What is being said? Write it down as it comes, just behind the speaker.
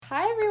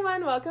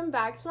everyone, welcome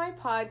back to my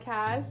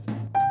podcast.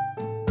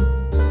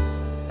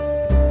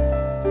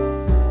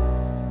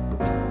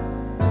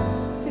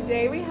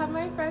 Today we have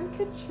my friend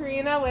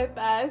Katrina with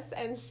us,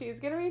 and she's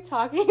going to be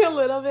talking a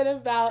little bit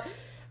about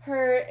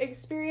her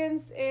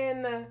experience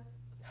in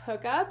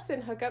hookups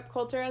and hookup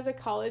culture as a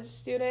college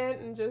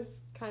student and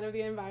just kind of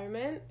the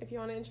environment. If you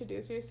want to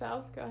introduce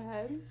yourself, go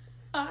ahead.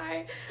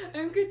 Hi,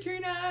 I'm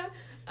Katrina.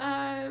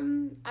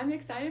 I'm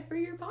excited for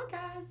your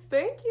podcast.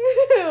 Thank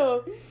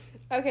you.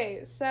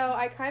 Okay, so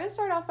I kind of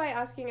start off by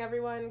asking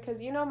everyone,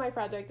 because you know my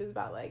project is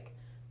about, like,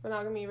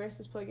 monogamy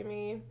versus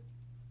polygamy.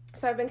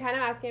 So I've been kind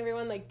of asking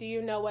everyone, like, do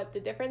you know what the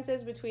difference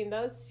is between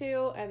those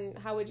two, and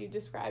how would you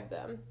describe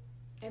them?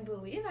 I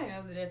believe I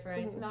know the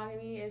difference.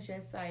 Monogamy is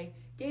just, like,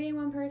 dating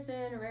one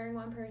person or marrying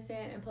one person,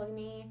 and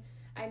polygamy,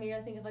 I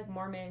immediately think of, like,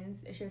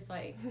 Mormons. It's just,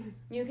 like,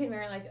 you can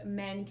marry, like,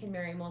 men can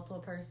marry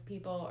multiple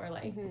people, or,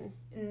 like,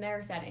 in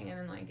their setting,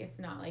 and then, like, if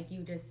not, like,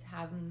 you just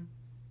have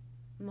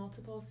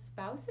multiple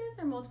spouses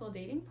or multiple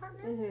dating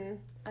partners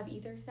of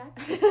either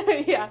sex.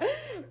 Yeah.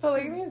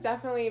 Polygamy is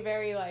definitely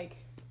very, like,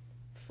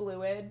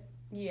 fluid.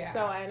 Yeah.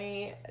 So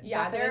any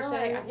definition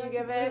like, I feel you like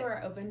give people it. who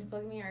are open to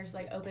polygamy are just,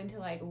 like, open to,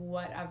 like,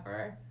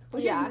 whatever.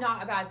 Which is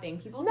not a bad thing.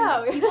 People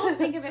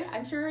think of it,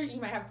 I'm sure you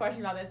might have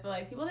questions about this, but,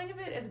 like, people think of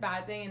it as a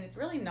bad thing, and it's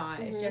really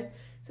not. It's just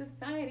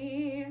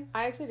society.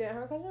 I actually didn't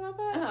have a question about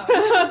that.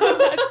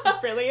 Oh. So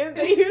that's brilliant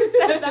that you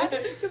said that,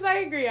 because I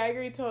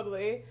agree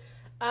totally.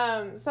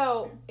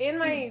 So in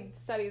my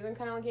studies, I'm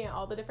kind of looking at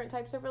all the different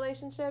types of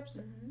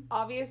relationships.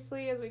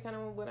 Obviously, as we kind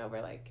of went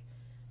over, like,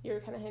 you were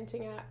kind of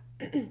hinting at,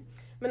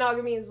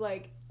 monogamy is,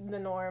 like, the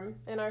norm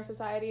in our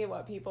society,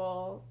 what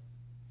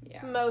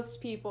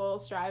most people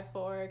strive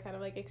for, kind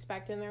of, like,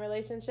 expect in their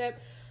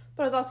relationship.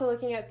 But I was also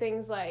looking at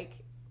things like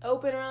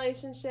open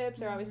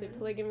relationships, or obviously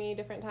polygamy,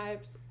 different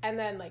types, and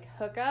then, like,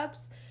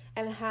 hookups,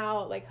 and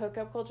how, like,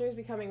 hookup culture is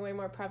becoming way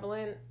more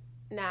prevalent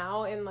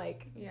now in,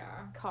 like,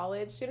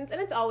 college students. And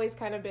it's always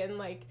kind of been,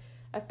 like,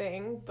 a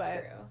thing,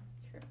 but True.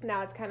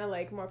 now it's kind of,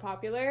 like, more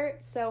popular.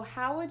 So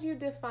how would you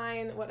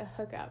define what a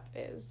hookup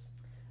is?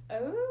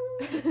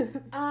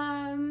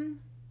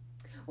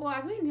 Well,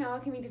 as we know,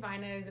 it can be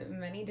defined as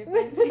many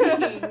different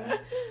things.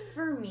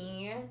 For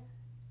me,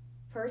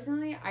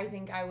 personally, I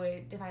think I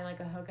would define, like,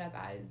 a hookup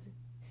as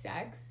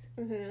sex,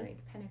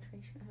 like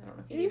penetration. I don't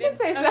know if you can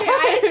say sex. Okay,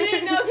 I just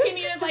didn't know if you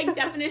needed, like,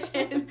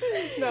 definition.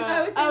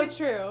 No.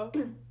 True.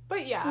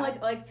 But yeah,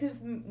 like to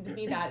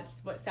me,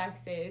 that's what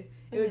sex is.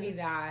 It would be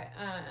that.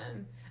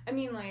 I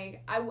mean,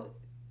 like, I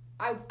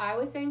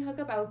was saying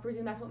hookup. I would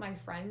presume that's what my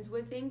friends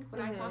would think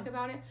when I talk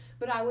about it.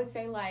 But I would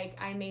say, like,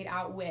 I made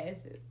out with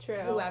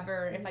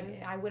whoever. If,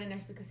 like, I wouldn't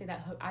necessarily say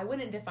that. I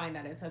wouldn't define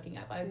that as hooking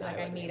up. I would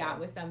I made out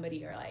with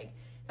somebody, or, like,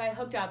 if I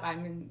hooked up,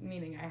 I'm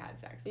meaning I had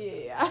sex with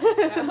somebody. Yeah.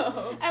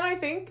 So. And I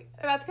think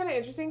that's kind of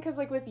interesting, because,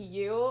 like, with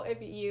you,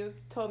 if you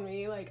told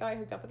me, like, oh, I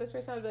hooked up with this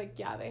person, I'd be like,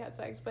 yeah, they had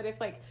sex. But if,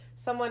 like,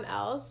 someone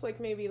else,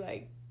 like, maybe,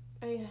 like,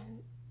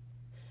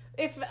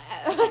 if, like,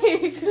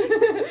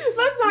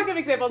 let's not give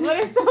examples, but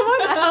if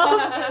someone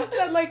else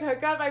said, like,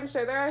 hook up, I'm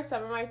sure there are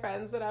some of my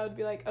friends that I would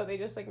be like, oh, they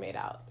just, like, made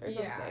out or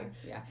something.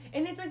 Yeah.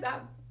 And it's, like,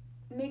 that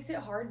makes it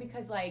hard,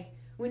 because, like,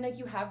 when, like,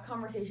 you have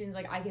conversations,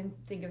 like, I can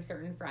think of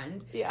certain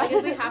friends. Yeah. Like,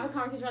 if we have a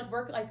conversation, like,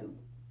 work, like,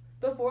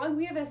 before,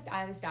 like, I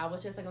had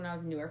established this, like, when I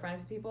was newer friends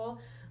with people,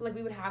 like,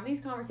 we would have these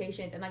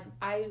conversations, and, like,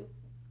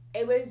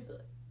 it was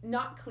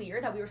not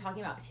clear that we were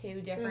talking about two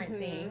different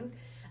things.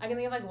 I can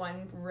think of, like,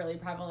 one really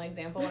prevalent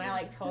example when I,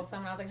 like, told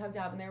someone I was, like, hooked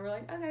up, and they were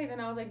like, okay. Then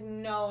I was like,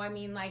 no, I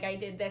mean, like, I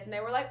did this. And they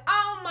were like,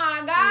 oh, my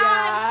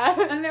God.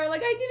 Yeah. And they were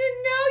like, I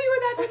didn't know you were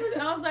that type of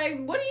person. And I was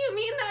like, what do you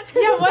mean that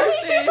type of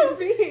person? Yeah, what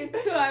do you mean?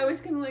 So I was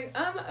kind of like,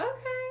 okay.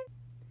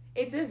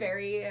 It's a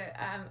very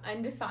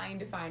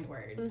defined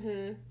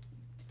word.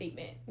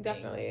 Statement.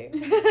 Definitely.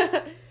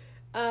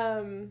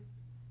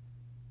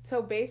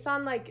 So based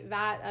on, like,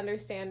 that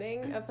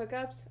understanding of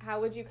hookups,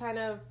 how would you kind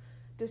of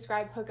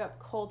describe hookup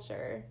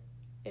culture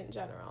in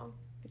general?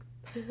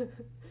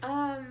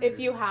 If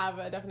you have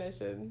a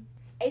definition.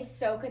 It's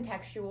so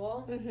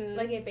contextual.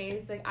 Like,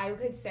 I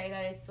could say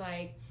that it's,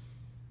 like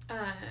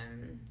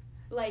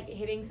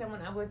hitting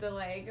someone up with the,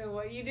 like,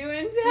 what are you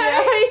doing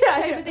today?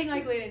 Type of thing,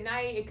 like, late at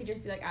night. It could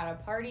just be, like, at a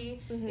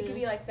party. It could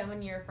be, like,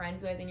 someone you're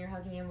friends with and you're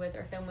hooking in with,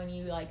 or someone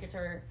you, like, just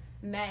are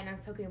met and are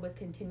hooking with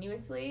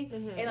continuously.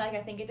 And, like,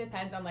 I think it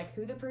depends on, like,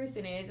 who the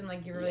person is and,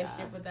 like, your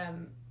relationship with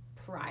them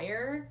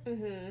prior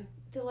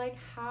to, like,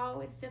 how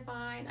it's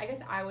defined. I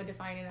guess I would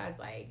define it as,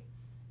 like,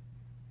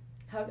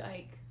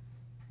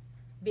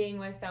 being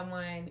with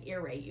someone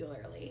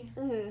irregularly.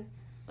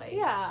 Like,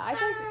 yeah, I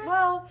think,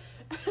 well...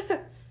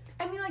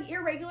 I mean, like,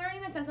 irregular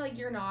in the sense that, like,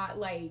 you're not,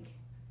 like,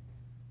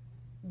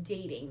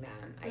 dating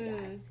them, I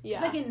guess.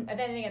 Yeah. Like,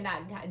 then again,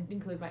 that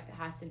includes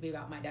has to be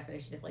about my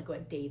definition of, like,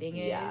 what dating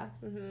is. Yeah.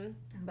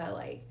 But,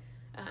 like,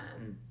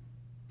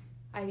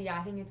 I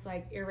think it's,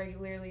 like,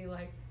 irregularly,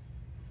 like,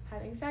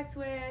 having sex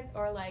with,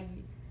 or, like,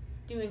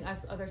 doing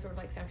other sort of,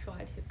 like, sexual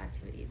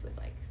activities with,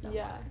 like, someone.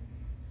 Yeah.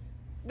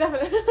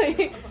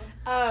 Definitely.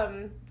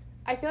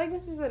 I feel like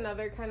this is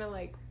another kind of,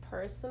 like,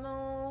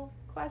 personal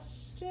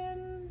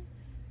question,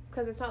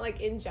 because it's not,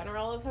 like, in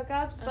general of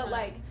hookups, but,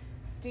 like,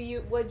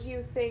 would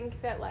you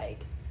think that, like,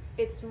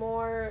 it's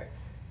more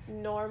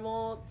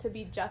normal to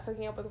be just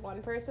hooking up with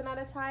one person at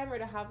a time, or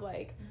to have,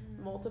 like,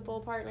 multiple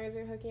partners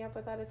you're hooking up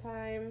with at a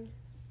time?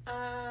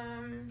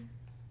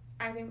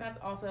 I think that's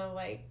also,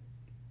 like,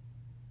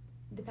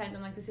 depends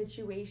on, like, the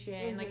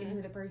situation, like, and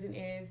who the person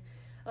is.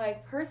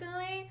 Like,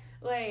 personally,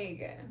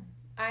 like,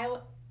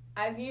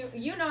 as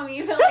you know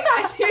me, but, like,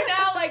 as you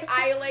know, like,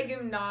 I, like,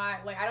 am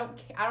not, like, I don't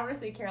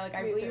necessarily care, like,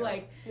 I really,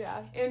 like,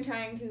 am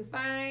trying to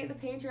find the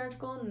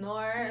patriarchal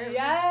norm.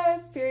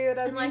 Yes, period,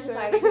 as you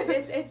society.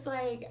 It's,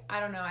 like, I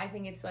don't know, I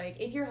think it's, like,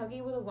 if you're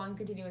hooking with one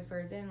continuous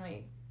person,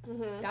 like,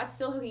 that's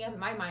still hooking up in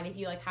my mind if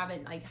you, like,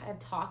 haven't, like, had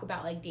talk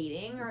about, like,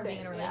 dating or being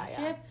in a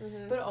relationship,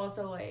 but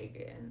also,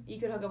 like, you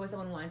could hook up with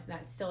someone once and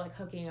that's still, like,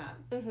 hooking up.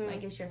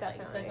 Like, it's just,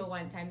 like, it's, like, a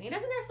one-time thing. It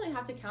doesn't necessarily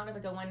have to count as,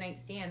 like, a one-night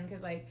stand,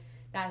 because, like,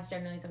 that's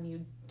generally something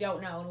you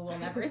don't know and will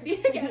never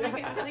see again. I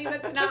can tell you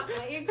that's not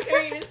my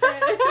experience. So.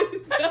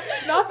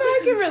 Not that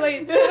I can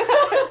relate to.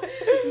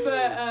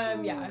 But,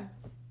 yeah.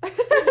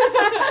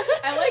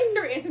 I, like,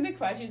 start answering the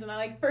questions and I,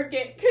 like,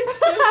 forget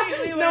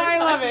completely what I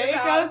love it.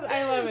 About.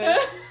 I love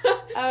it.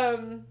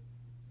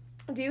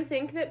 Do you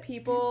think that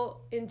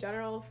people in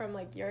general, from,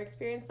 like, your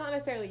experience, not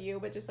necessarily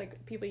you, but just,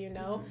 like, people you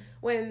know,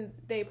 when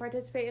they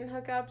participate in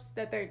hookups,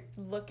 that they're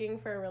looking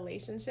for a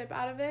relationship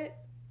out of it,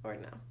 or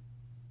no?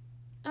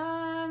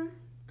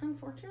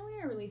 Unfortunately,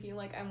 I really feel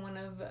like I'm one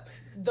of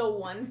the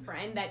one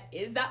friend that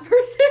is that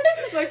person.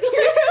 like I'm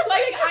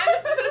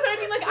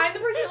the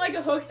person that, like,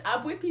 hooks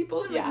up with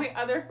people, and, like, my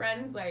other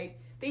friends, like,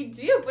 they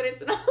do, but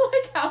it's not,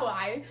 like, how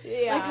I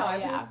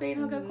participate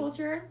in hookup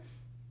culture.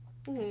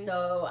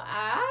 So,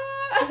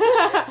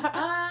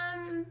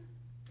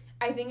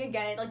 I think,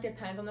 again, it, like,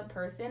 depends on the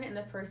person, and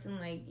the person,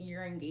 like,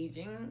 you're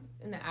engaging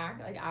in the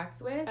acts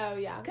with. Oh,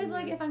 yeah. Because,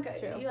 like, if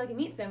you, like,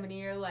 meet somebody,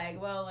 you're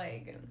like, well,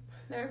 like,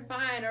 they're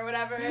fine or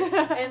whatever.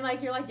 And,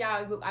 like, you're like,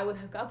 yeah, I would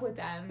hook up with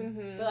them.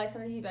 But, like,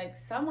 sometimes you'd be like,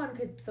 someone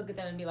could look at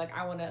them and be like,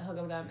 I want to hook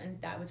up with them, and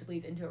that which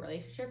leads into a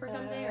relationship or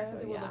something. Or some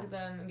people would look at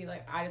them and be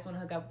like, I just want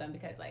to hook up with them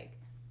because, like,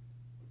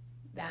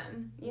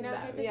 them, you know,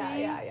 type of thing.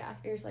 Yeah.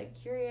 You're just, like,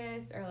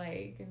 curious or,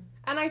 like...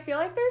 And I feel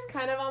like there's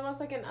kind of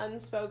almost, like, an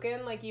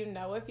unspoken, like, you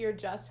know if you're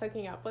just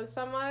hooking up with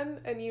someone,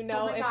 and you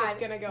know if it's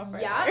gonna go further.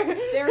 Yeah,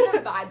 there's a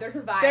vibe. There's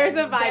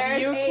a vibe.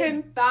 You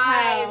can tell.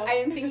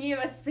 I am thinking of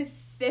a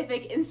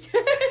specific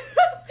instance.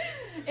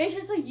 It's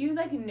just, like, you,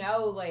 like,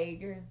 know,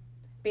 like,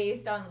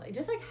 based on, like,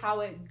 just, like,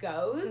 how it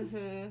goes.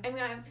 I mean,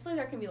 obviously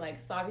there can be, like,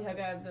 sloppy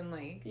hookups and,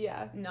 like,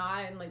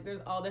 not, and, like, there's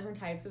all different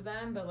types of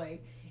them, but,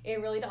 like, it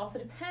really also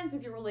depends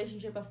with your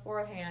relationship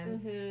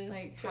beforehand.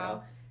 Like,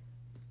 how...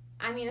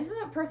 I mean, this is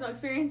what personal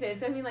experience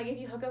is. So, I mean, like, if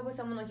you hook up with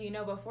someone, like, you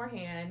know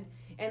beforehand,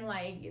 and,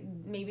 like,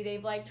 maybe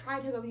they've, like, tried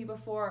to hook up with you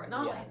before,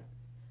 not,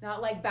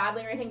 like,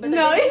 badly or anything, but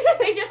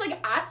they just, like,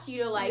 asked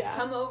you to, like,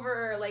 come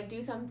over or, like,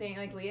 do something,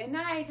 like, late at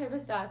night type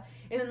of stuff,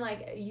 and then,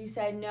 like, you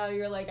said no,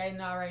 you're like, I'm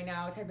not right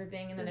now type of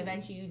thing, and then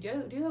eventually you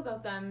do hook up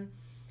with them,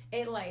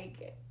 it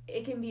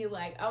can be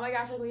like, oh my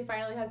gosh, like, we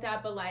finally hooked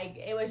up, but, like,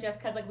 it was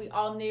just because, like, we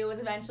all knew it was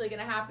eventually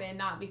gonna happen,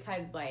 not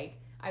because, like,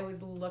 I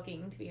was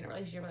looking to be in a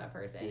relationship with that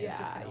person. It was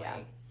just kind of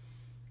like,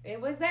 it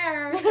was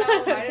there,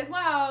 so might as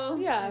well.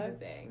 Type of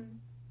thing.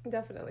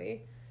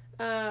 Definitely.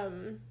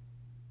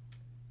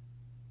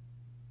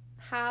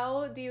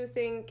 How do you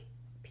think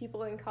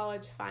people in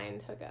college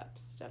find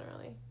hookups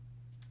generally?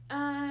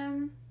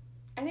 I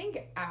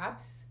think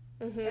apps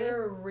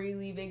are a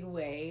really big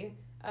way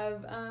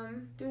of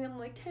doing them,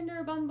 like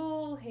Tinder,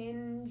 Bumble,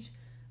 Hinge,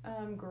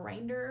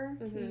 Grindr,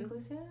 to be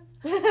inclusive.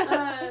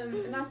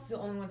 And that's the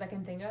only ones I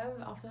can think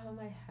of off the top of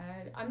my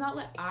head. I'm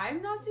not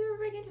super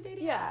big into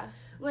dating. Yeah.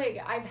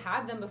 Like, I've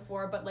had them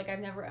before, but, like, I've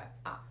never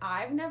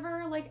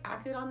like,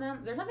 acted on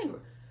them.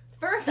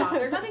 First off,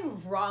 there's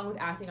nothing wrong with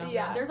acting on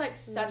them. There's, like,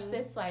 such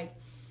this, like,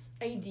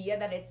 idea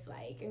that it's,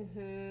 like,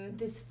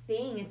 this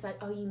thing. It's like,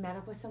 oh, you met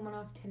up with someone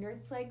off Tinder.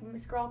 It's like,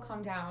 Miss Girl,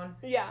 calm down.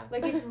 Yeah.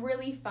 Like, it's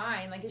really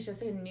fine. Like, it's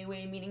just a new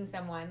way of meeting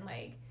someone.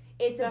 Like,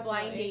 it's a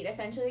blind date.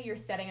 Essentially, you're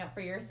setting up for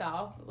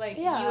yourself. Like,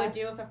 you would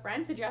do if a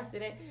friend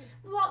suggested it.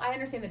 Well, I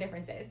understand the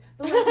differences.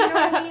 But, like, you know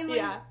what I mean?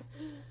 Like,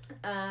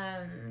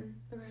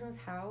 the question was,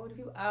 how do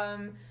people,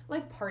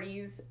 like,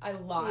 parties a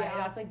lot.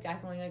 That's, like,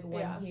 definitely, like,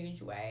 one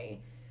huge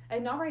way.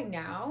 And not right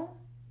now.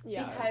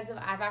 Because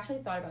I've actually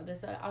thought about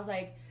this. I was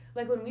like,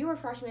 when we were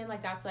freshmen,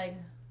 like, that's, like,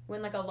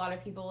 when, like, a lot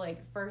of people,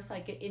 like, first,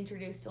 like, get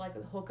introduced to, like,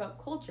 the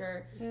hookup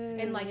culture.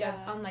 And, like,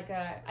 on, like,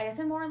 I guess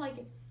a more,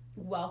 like,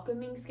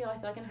 welcoming scale. I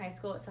feel like in high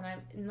school,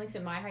 sometimes, at least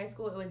in my high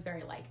school, it was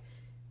very, like,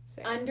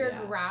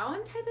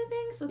 underground type of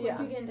thing. So once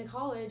you get into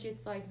college,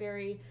 it's, like,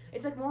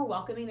 it's, like, more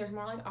welcoming. There's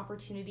more, like,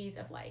 opportunities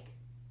of, like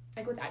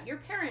without your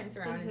parents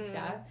around and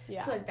stuff.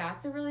 So, like,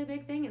 that's a really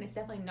big thing, and it's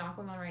definitely not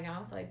going on right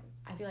now. So, like,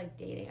 I feel like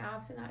dating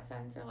apps in that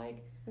sense are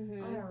like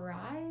on a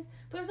rise.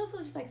 But there's also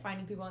just like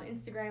finding people on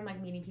Instagram,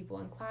 like meeting people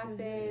in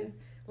classes.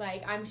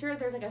 Like, I'm sure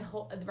there's like a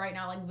whole, right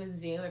now, like with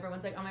Zoom,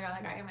 everyone's like, oh my god,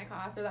 that guy in my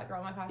class or that girl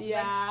in my class is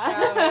like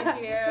so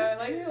cute.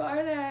 Like, who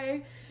are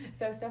they?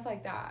 So stuff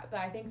like that. But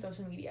I think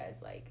social media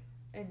is like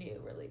a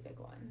new really big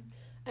one.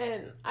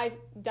 And I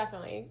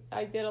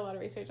did a lot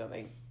of research on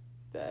like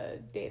the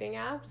dating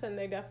apps, and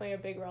they're definitely a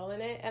big role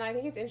in it. And I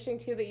think it's interesting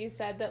too that you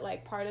said that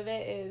like part of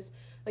it is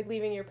like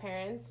leaving your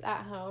parents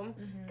at home,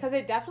 because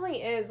it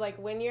definitely is like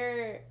when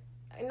you're,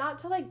 not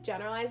to like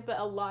generalize, but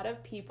a lot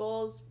of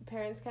people's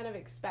parents kind of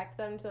expect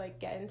them to like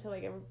get into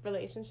like a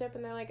relationship,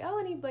 and they're like, oh,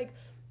 any like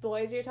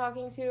boys you're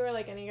talking to, or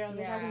like any girls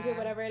you're talking to,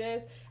 whatever it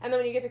is. And then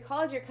when you get to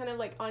college, you're kind of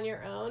like on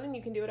your own and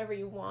you can do whatever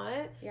you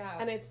want.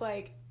 And it's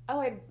like,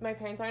 oh, my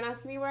parents aren't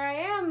asking me where I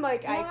am.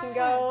 Like, I can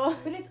go.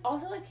 But it's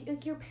also,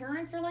 like your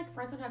parents are, like,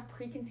 friends don't have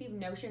preconceived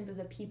notions of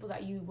the people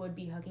that you would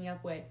be hooking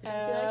up with, which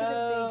I feel like is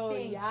a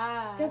big thing.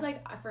 Because,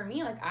 like, for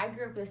me, like, I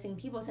grew up with the same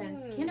people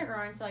since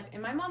kindergarten. So, like,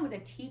 and my mom was a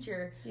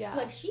teacher. So,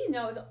 like, she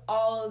knows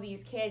all of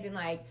these kids and,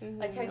 like,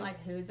 like, telling,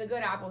 like, who's the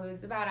good apple,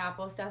 who's the bad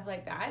apple, stuff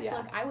like that. So,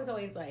 like, I was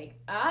always, like,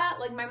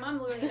 like, my mom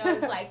literally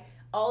knows, like,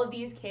 all of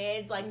these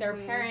kids, like, their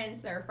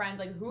parents, their friends,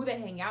 like, who they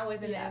hang out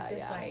with. And it's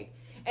just, like...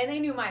 And they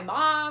knew my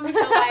mom, so,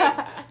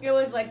 like, it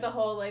was, like, the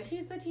whole, like,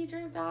 she's the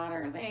teacher's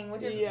daughter thing,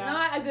 which is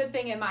not a good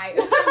thing in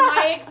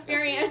my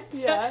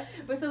experience.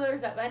 But so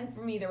there's that, and for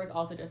me, there was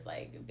also just,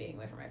 like, being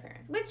away from my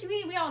parents, which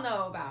we all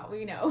know about,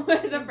 we know,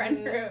 as a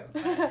friend group.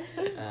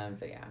 But,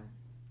 so, yeah.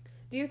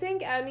 Do you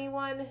think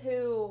anyone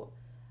who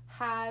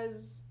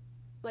has,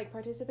 like,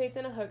 participates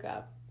in a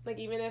hookup, like,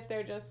 even if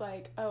they're just,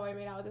 like, oh, I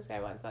made out with this guy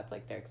once, that's,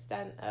 like, their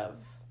extent of...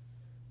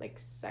 like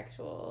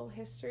sexual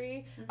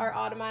history are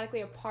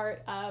automatically a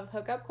part of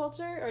hookup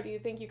culture, or do you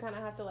think you kind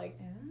of have to like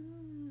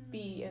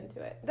be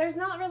into it? There's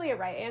not really a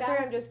right answer.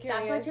 I'm just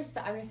curious. I'm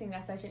just saying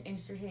that's such an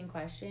interesting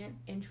question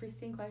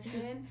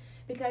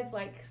because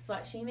like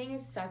slut shaming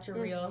is such a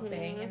real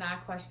thing, and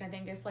that question I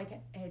think just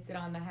like hits it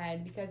on the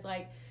head, because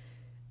like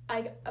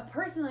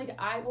personally,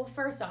 like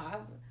first off,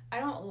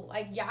 I don't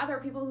like there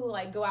are people who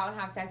like go out and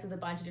have sex with a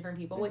bunch of different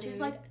people, which is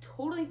like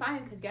totally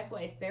fine, because guess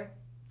what, it's their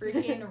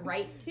freaking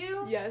right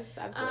to. Yes,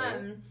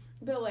 absolutely.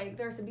 But like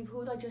there are some people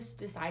who like just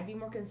decide to be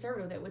more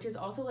conservative with it, which is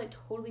also like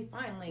totally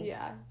fine. Like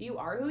you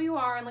are who you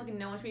are, and like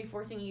no one should be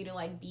forcing you to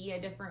like be a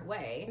different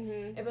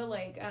way. But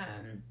like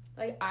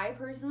I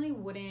personally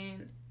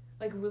wouldn't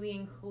like really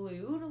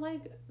include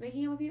like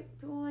making out with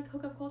people like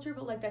hookup culture,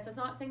 but like that's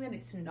not saying that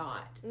it's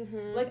not.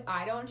 Like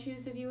I don't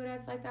choose to view it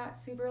as like that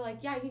super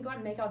like you can go out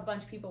and make out with a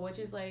bunch of people, which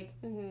is like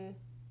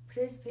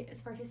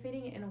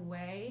participating in a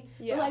way.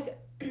 But like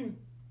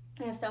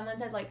if someone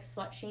said like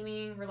slut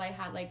shaming, or like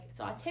had like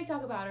saw a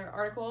TikTok about it or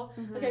article,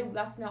 like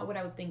that's not what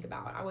I would think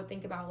about. I would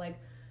think about like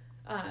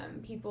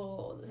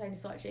people deciding to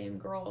slut shame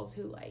girls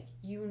who like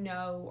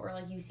or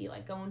like you see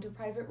like go into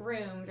private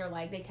rooms, or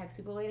like they text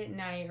people late at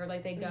night, or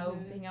like they go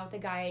hang out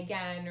with the guy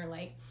again, or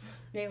like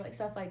they like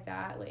stuff like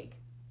that. Like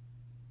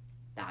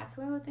that's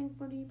what I would think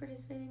would be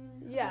participating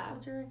in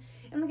culture.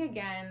 And like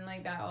again,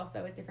 like that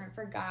also is different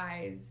for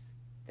guys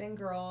than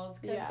girls,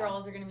 because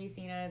girls are going to be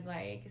seen as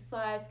like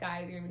sluts,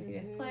 guys are going to be seen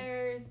as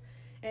players,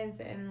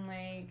 and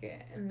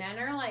like men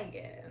are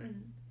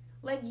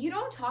like you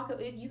don't talk,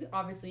 you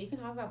obviously you can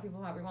talk about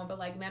people however you want, but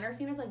like men are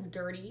seen as like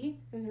dirty,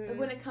 like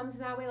when it comes to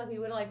that way, like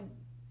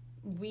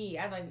we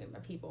as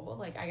like people,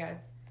 like I guess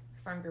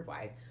friend group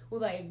wise,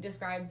 would like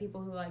describe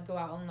people who like go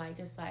out and like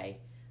just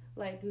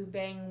like who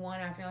bang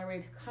one after another way,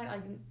 to kind of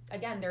like,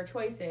 again, their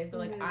choices, but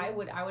like I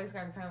would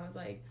describe it kind of as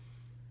like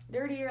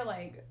dirty, or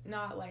like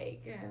not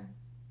like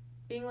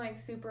being like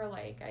super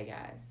like, I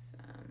guess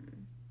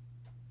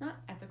not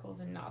ethical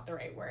is not the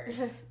right word,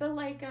 but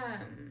like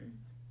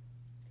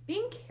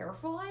being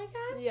careful, I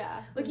guess.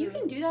 Like you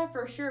can do that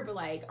for sure, but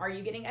like are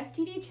you getting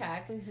STD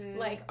checked?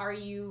 Like are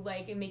you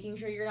like making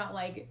sure you're not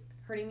like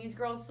hurting these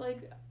girls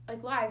like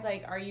lives?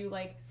 Like are you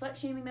like slut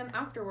shaming them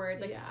afterwards?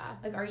 Like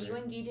like are you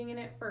engaging in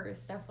it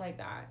first? Stuff like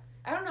that.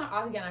 I don't know,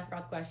 again I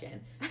forgot the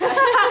question.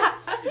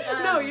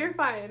 No, you're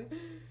fine.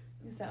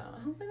 So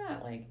hopefully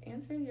that like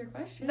answers your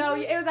question. No,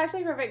 it was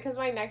actually perfect, because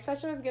my next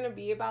question was going to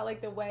be about like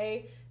the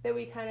way that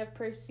we kind of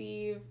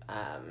perceive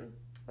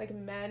like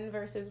men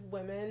versus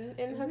women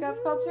in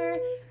hookup culture,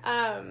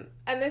 and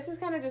this is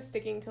kind of just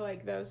sticking to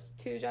like those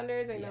two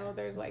genders. I know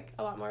there's like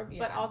a lot more,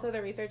 but also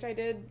the research I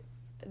did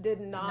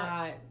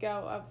not go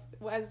up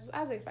as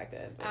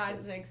expected.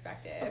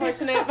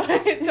 Unfortunate,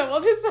 but so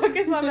we'll just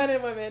focus on men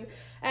and women.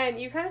 And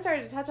you kind of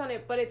started to touch on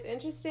it, but it's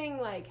interesting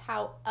like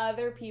how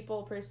other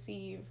people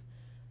perceive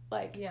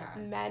like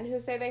men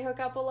who say they hook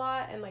up a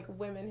lot, and like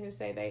women who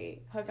say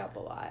they hook up a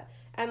lot,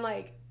 and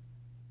like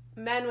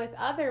men with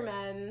other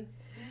men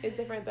is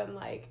different than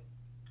like,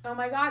 oh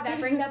my god, that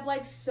brings up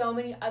like so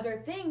many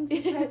other things,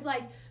 because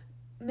like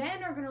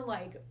men are gonna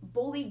like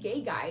bully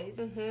gay guys,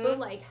 but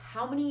like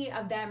how many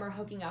of them are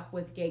hooking up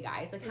with gay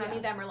guys? Like how many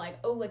of them are like,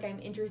 oh, like I'm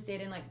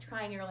interested in like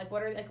trying, or like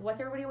what's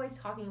everybody always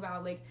talking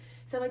about, like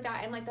stuff like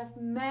that. And like the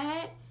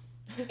men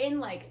in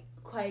like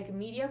like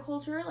media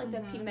culture, like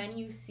the men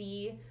you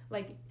see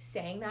like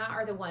saying that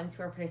are the ones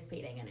who are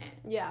participating in it.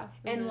 Yeah.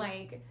 And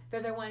like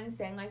they're the ones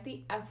saying like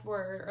the F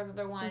word, or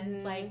they're the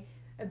ones like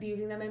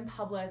abusing them in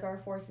public or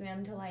forcing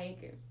them to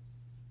like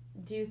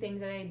do things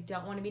that they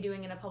don't want to be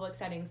doing in a public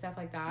setting, stuff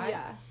like that.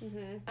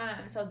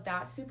 Yeah. So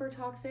that's super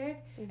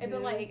toxic.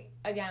 But like,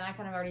 again, I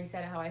kind of already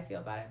said how I feel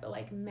about it, but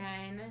like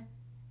men,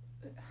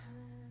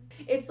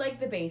 it's like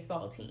the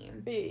baseball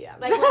team. Yeah.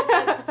 Like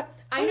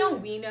I know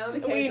we know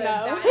because we like,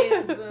 know. that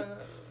is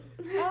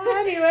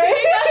anyway.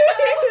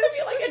 I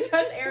feel like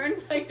address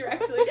Aaron like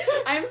directly.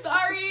 I'm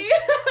sorry.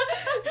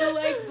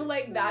 but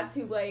like that's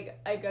who like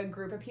a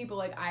group of people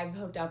like I've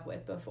hooked up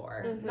with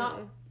before.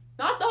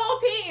 Not the whole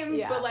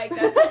team, but like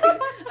that's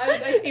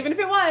like, even if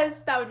it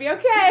was, that would be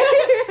okay.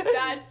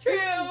 That's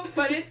true,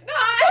 but it's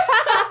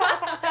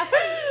not.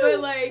 But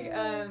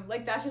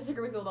like that's just a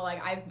group of people that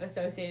like I've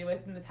associated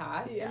with in the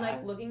past, and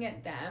like looking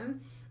at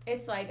them,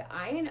 it's like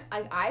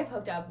I've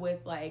hooked up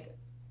with like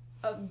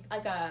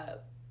a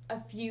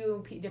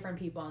few different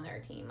people on their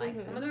team. Like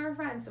some of them are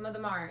friends, some of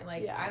them aren't.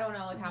 Like I don't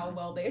know like how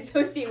well they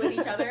associate with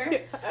each other,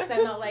 because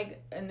I'm not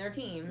like in their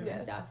team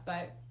and stuff.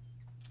 But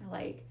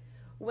like,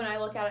 when I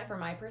look at it from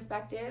my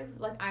perspective,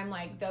 like, I'm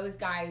like, those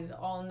guys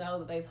all know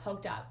that they've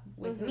hooked up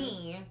with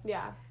me.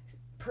 Yeah.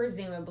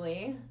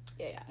 Presumably.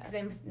 Yeah. Because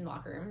I'm in the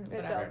locker room.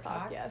 Whatever.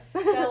 Talk. Yes.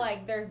 So,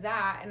 like, there's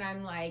that, and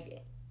I'm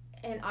like,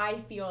 and I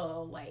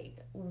feel, like,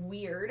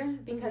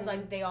 weird because,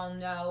 like, they all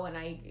know,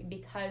 and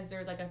because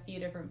there's, like, a few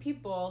different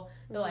people,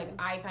 that, like,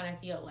 I kind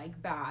of feel,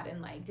 like, bad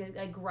and,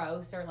 like,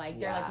 gross, or, like,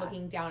 they're, like,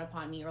 looking down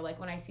upon me, or,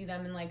 like, when I see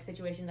them in, like,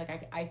 situations,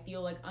 like, I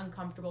feel, like,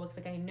 uncomfortable because,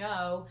 like, I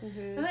know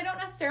that they don't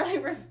necessarily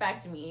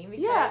respect me,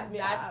 because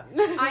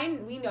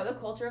we know the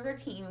culture of their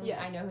team, and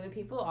I know who the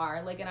people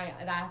are, like, and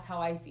that's how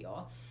I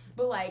feel.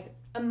 But, like,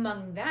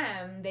 among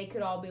them, they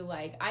could all be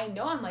like, I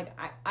know I'm like,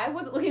 I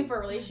wasn't looking for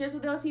relationships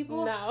with those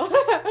people. No.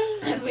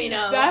 As we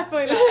know.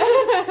 Definitely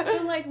not.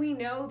 But, like, we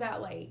know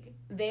that, like,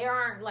 they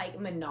aren't, like,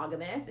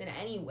 monogamous in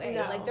any way.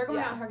 No. Like, they're going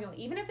out talking,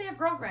 even if they have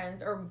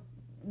girlfriends, or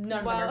none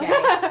of them are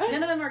gay.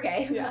 None of them are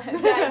gay. Yeah.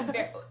 That is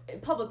very,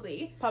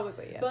 publicly.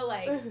 Publicly, yes. But,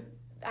 like,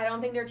 I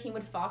don't think their team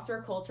would foster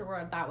a culture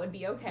where that would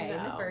be okay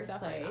in the first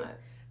place. Not.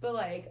 But,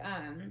 like,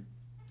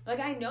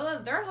 I know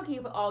that they're hooking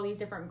up with all these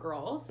different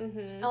girls,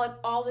 and, like,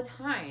 all the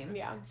time.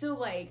 Yeah. So,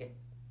 like,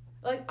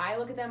 I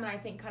look at them and I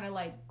think kind of,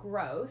 like,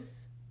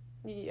 gross.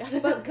 Yeah.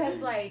 But because,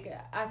 like,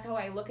 that's how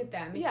I look at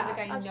them. Because,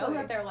 like, I know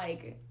that they're,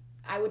 like,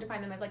 I would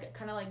define them as, like,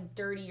 kind of, like,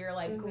 dirty or,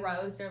 like,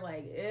 gross or,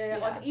 like,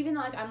 like, even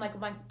though, like, I'm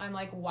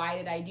like, why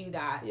did I do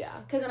that? Yeah.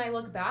 Because when I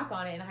look back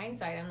on it in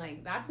hindsight, I'm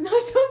like, that's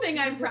not something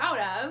I'm proud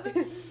of.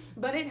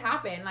 But it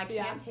happened. I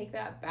can't take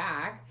that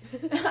back.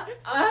 It's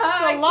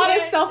a lot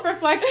of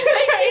self-reflection.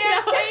 I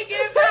can't take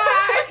it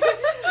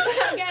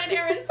back. Again,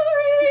 Aaron,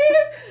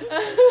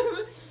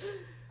 sorry.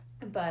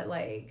 But,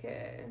 like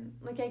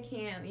I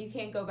can't. You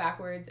can't go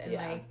backwards and,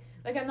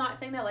 like, I'm not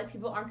saying that, like,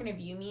 people aren't going to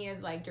view me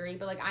as, like, dirty,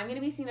 but, like, I'm going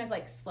to be seen as,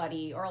 like,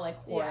 slutty or,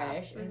 like,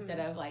 whorish instead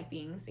of, like,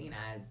 being seen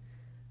as,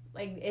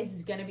 like,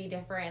 it's going to be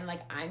different, and,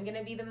 like, I'm going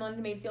to be the one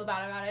who made feel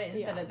bad about it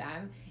instead of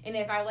them. And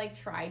if I, like,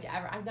 tried to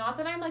ever, not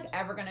that I'm, like,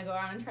 ever going to go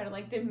around and try to,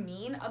 like,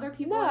 demean other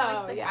people.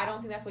 No, like, I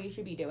don't think that's what you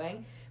should be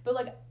doing. But,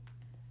 like,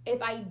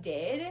 if I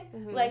did,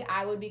 like,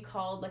 I would be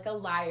called, like, a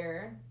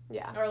liar.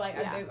 Yeah. Or, like,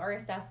 or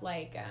stuff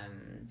like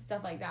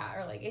that.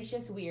 Or, like, it's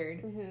just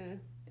weird.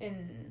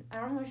 And I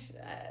don't know much.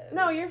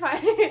 No, you're fine.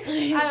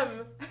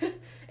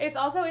 It's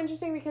also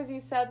interesting because you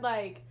said,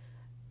 like,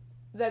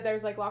 that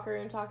there's, like, locker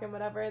room talk and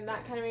whatever, and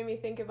that kind of made me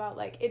think about,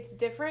 like, it's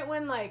different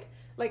when, like,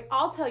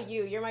 I'll tell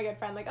you're my good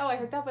friend, like, oh, I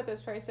hooked up with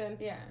this person.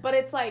 Yeah. But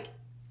it's, like,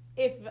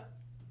 if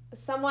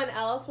someone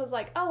else was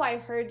like, oh, I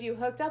heard you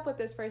hooked up with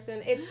this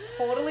person, it's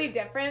totally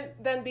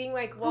different than being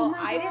like, well,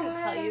 I didn't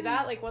tell you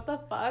that. Like, what the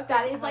fuck?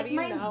 That is, like,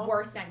 my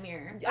worst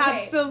nightmare. Okay.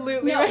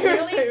 Absolutely. No,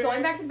 literally,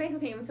 going back to the baseball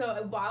team,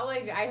 so while,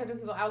 like, I hooked up with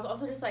people, I was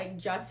also just, like,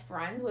 just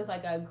friends with,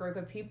 like, a group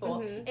of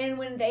people. And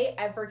when they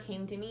ever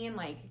came to me and,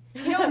 like,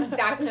 you know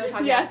exactly what I'm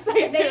talking about.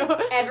 If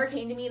they ever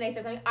came to me and they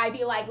said something, I'd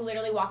be like,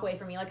 literally walk away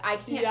from me. Like, I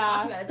can't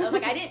talk to you guys. I was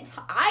like, I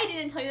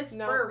didn't tell you this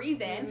for a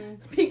reason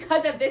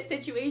because of this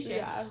situation.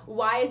 Yeah.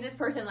 Why is this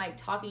person, like,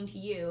 talking to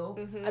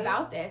you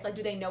about this? Like,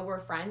 do they know we're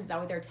friends? Is that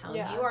what they're telling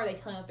you? Or are they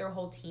telling, like, their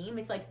whole team?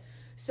 It's, like,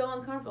 so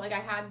uncomfortable. Like, I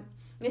had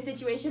this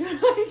situation where,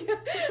 like,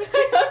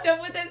 I hooked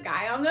up with this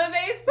guy on the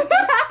baseball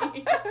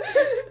team.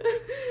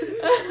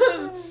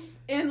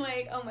 And,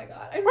 like, oh my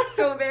god, I'm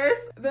so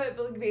embarrassed. But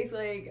like,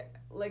 basically,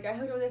 like, I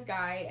hooked up with this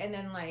guy, and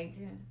then, like,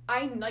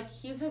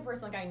 he was the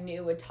person, like, I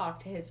knew would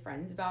talk to his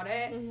friends about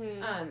it.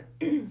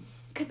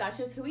 Because that's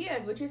just who he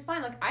is, which is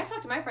fine. Like, I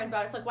talk to my friends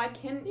about it, so, like, why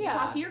can't you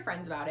talk to your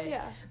friends about it?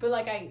 Yeah. But,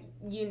 like,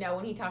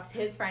 when he talks to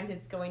his friends,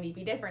 it's going to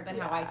be different than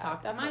how I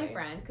talk to my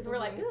friends. Because we're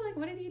like, ooh, like,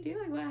 what did he do?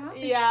 Like, what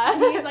happened? Yeah.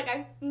 And he's like,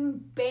 I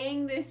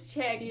banged this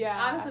chick. Yeah.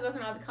 Obviously, those are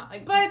not the,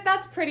 like... But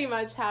that's pretty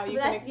much how you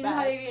can expect. You know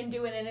how you're going to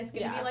do it, and it's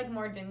going to be, like,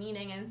 more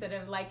demeaning instead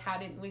of, like,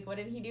 what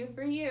did he do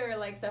for you? Or,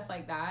 like, stuff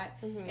like that.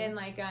 And,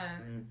 like,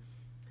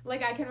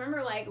 Like, I can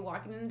remember, like,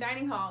 walking in the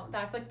dining hall.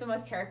 That's, like, the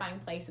most terrifying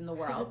place in the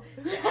world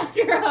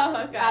after a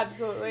hookup.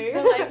 Absolutely.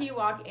 But, like, you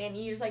walk in,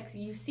 you just, like,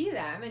 you see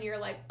them, and you're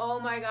like, oh,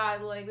 my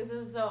God, like, this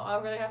is so,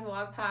 I really have to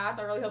walk past.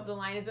 I really hope the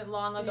line isn't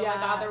long. Like, oh, my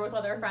God, they're with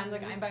other friends.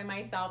 Like, I'm by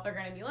myself. They're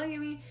going to be looking at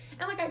me.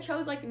 And, like, I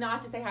chose, like,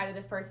 not to say hi to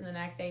this person the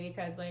next day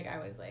because, like,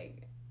 I was,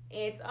 like,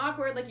 it's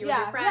awkward. Like, you're with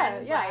your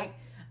friends. Like,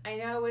 I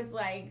know it was,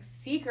 like,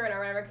 secret or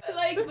whatever.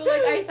 Like, but,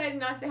 like, I decided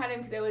not to say hi to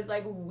him because it was,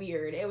 like,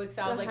 weird. It was,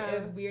 so I was, like, it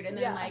was weird. And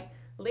then, like,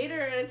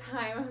 later at a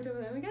time, I'm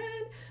doing them again.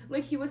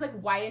 Like, he was like,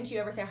 why didn't you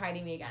ever say hi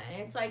to me again?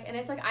 And it's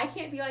like, I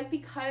can't be like,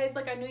 because,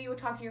 like, I knew you would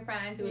talk to your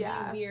friends. It would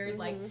be weird,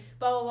 like,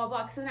 blah, blah, blah,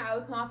 blah. Because then I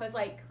would come off as,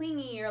 like,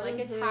 clingy or, like,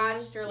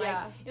 attached or, like,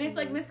 and it's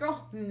like, Miss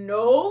Girl,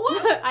 no.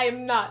 I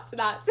am not.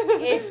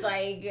 It's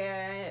like,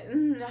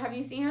 have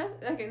you seen us?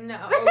 Like, no.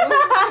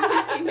 Have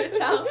you seen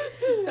yourself?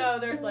 So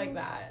there's, like,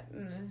 that.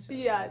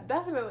 Yeah,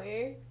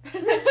 definitely.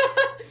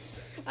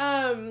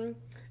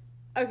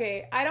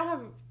 Okay,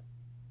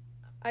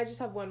 I just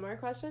have one more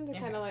question to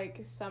kind of,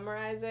 like,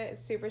 summarize it.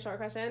 It's a super short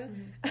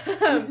question.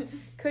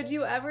 Could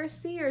you ever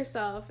see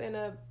yourself in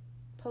a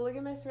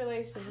polygamous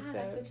relationship?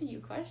 That's such a you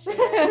question.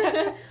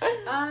 I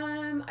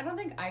don't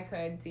think I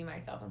could see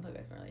myself in a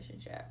polygamous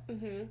relationship.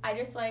 I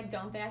just, like,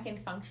 don't think I can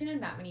function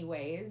in that many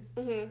ways.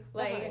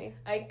 Like,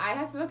 I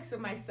have to focus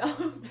on myself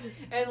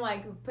and,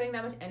 like, putting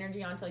that much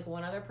energy onto, like,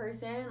 one other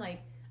person,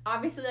 like,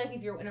 obviously, like,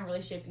 if you're in a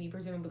relationship, you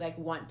presumably, like,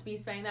 want to be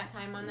spending that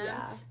time on them.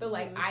 Yeah. But,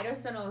 like, I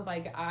just don't know if,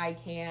 like, I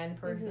can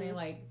personally,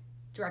 like,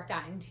 direct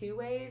that in two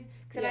ways.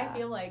 Because I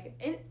feel like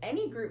in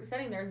any group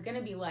setting, there's going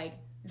to be, like,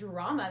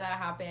 drama that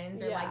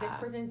happens. Or, like, this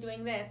person's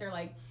doing this. Or,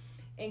 like,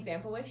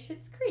 example with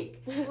Schitt's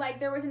Creek. Like,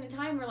 there wasn't a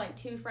time where, like,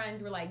 two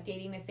friends were, like,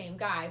 dating the same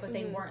guy. But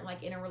they weren't,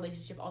 like, in a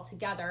relationship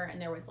altogether. And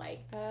there was,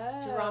 like,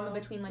 drama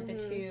between, like, the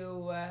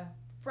two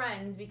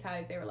friends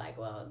because they were like,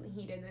 well,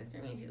 he did this for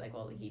me. And she's like,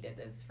 well, he did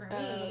this for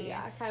me.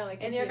 Yeah, kind of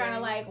like. And they're kind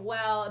of like,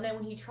 well, and then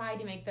when he tried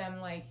to make them,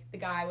 like, the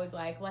guy was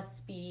like, let's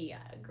be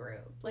a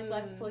group. Like,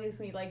 let's please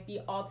me, like, be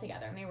all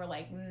together. And they were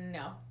like,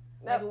 no.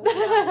 Like, we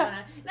don't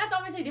wanna. That's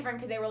obviously different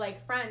because they were,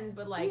 like, friends,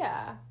 but, like,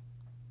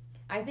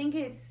 I think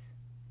it's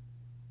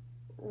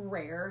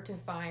rare to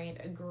find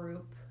a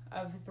group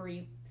of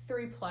three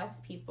plus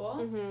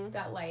people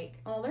that, like,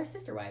 oh, they're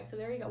sister wives, so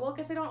there you go. Well,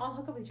 because they don't all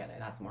hook up with each other.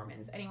 That's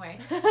Mormons. Anyway,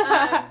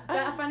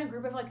 that find a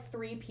group of, like,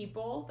 three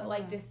people that,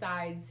 like,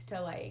 decides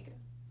to, like,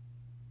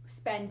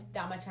 spend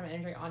that much time and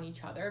energy on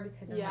each other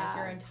because then, like,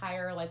 your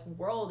entire, like,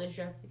 world is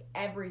just, like,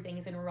 everything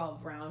is going to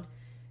revolve around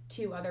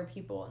two other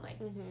people and, like,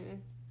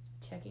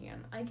 checking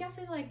in. I guess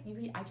I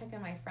check in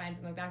on my friends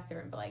and, like, that's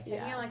different, but, like,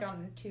 checking in, like,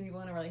 on two people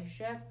in a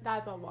relationship,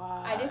 that's a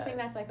lot. I just think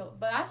that's, like, but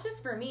that's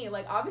just for me.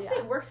 Like, obviously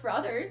it works for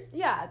others.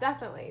 Yeah,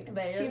 definitely.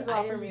 But it seems a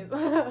lot for me as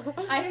well.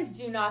 I just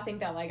do not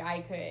think that, like,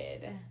 I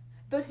could.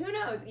 But who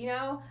knows? You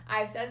know,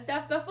 I've said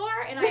stuff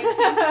before and I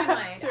changed my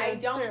mind. True, I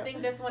don't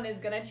think this one is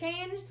gonna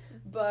change,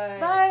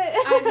 but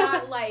I'm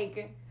not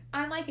like,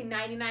 I'm like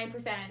 99%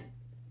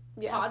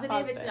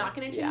 positive it's not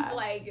gonna change. But,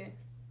 like,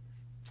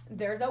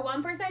 there's a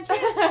 1% chance.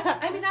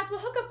 I mean, that's what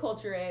hookup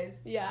culture is.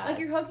 Yeah. Like,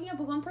 you're hooking up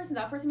with one person,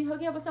 that person be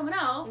hooking up with someone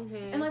else,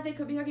 and, like, they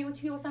could be hooking with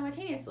two people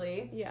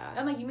simultaneously. Yeah.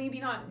 And, like, you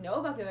maybe not know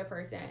about the other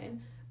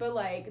person, but,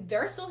 like,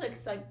 they're still, like,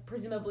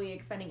 presumably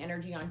expending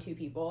energy on two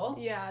people.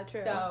 Yeah,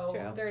 true.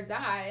 So, there's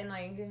that, and,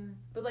 like,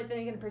 but, like, then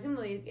again,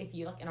 presumably, if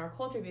you, like, in our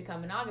culture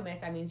become monogamous,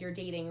 that means you're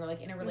dating or,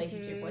 like, in a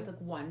relationship with, like,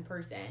 one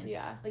person.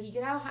 Yeah. Like, you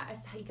could have a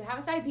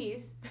side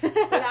piece, but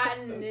that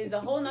is a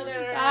whole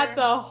nother... That's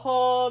a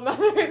whole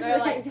nother...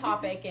 like,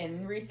 topic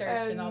and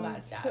research and all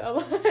that stuff.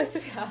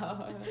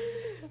 So...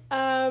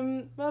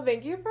 well,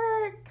 thank you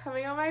for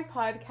coming on my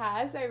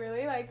podcast. I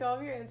really liked all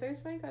of your answers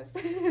to my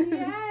questions.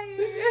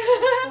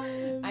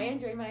 Yay! I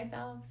enjoyed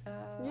myself, so...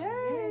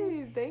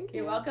 Yay! Thank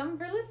you. You're welcome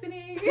for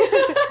listening.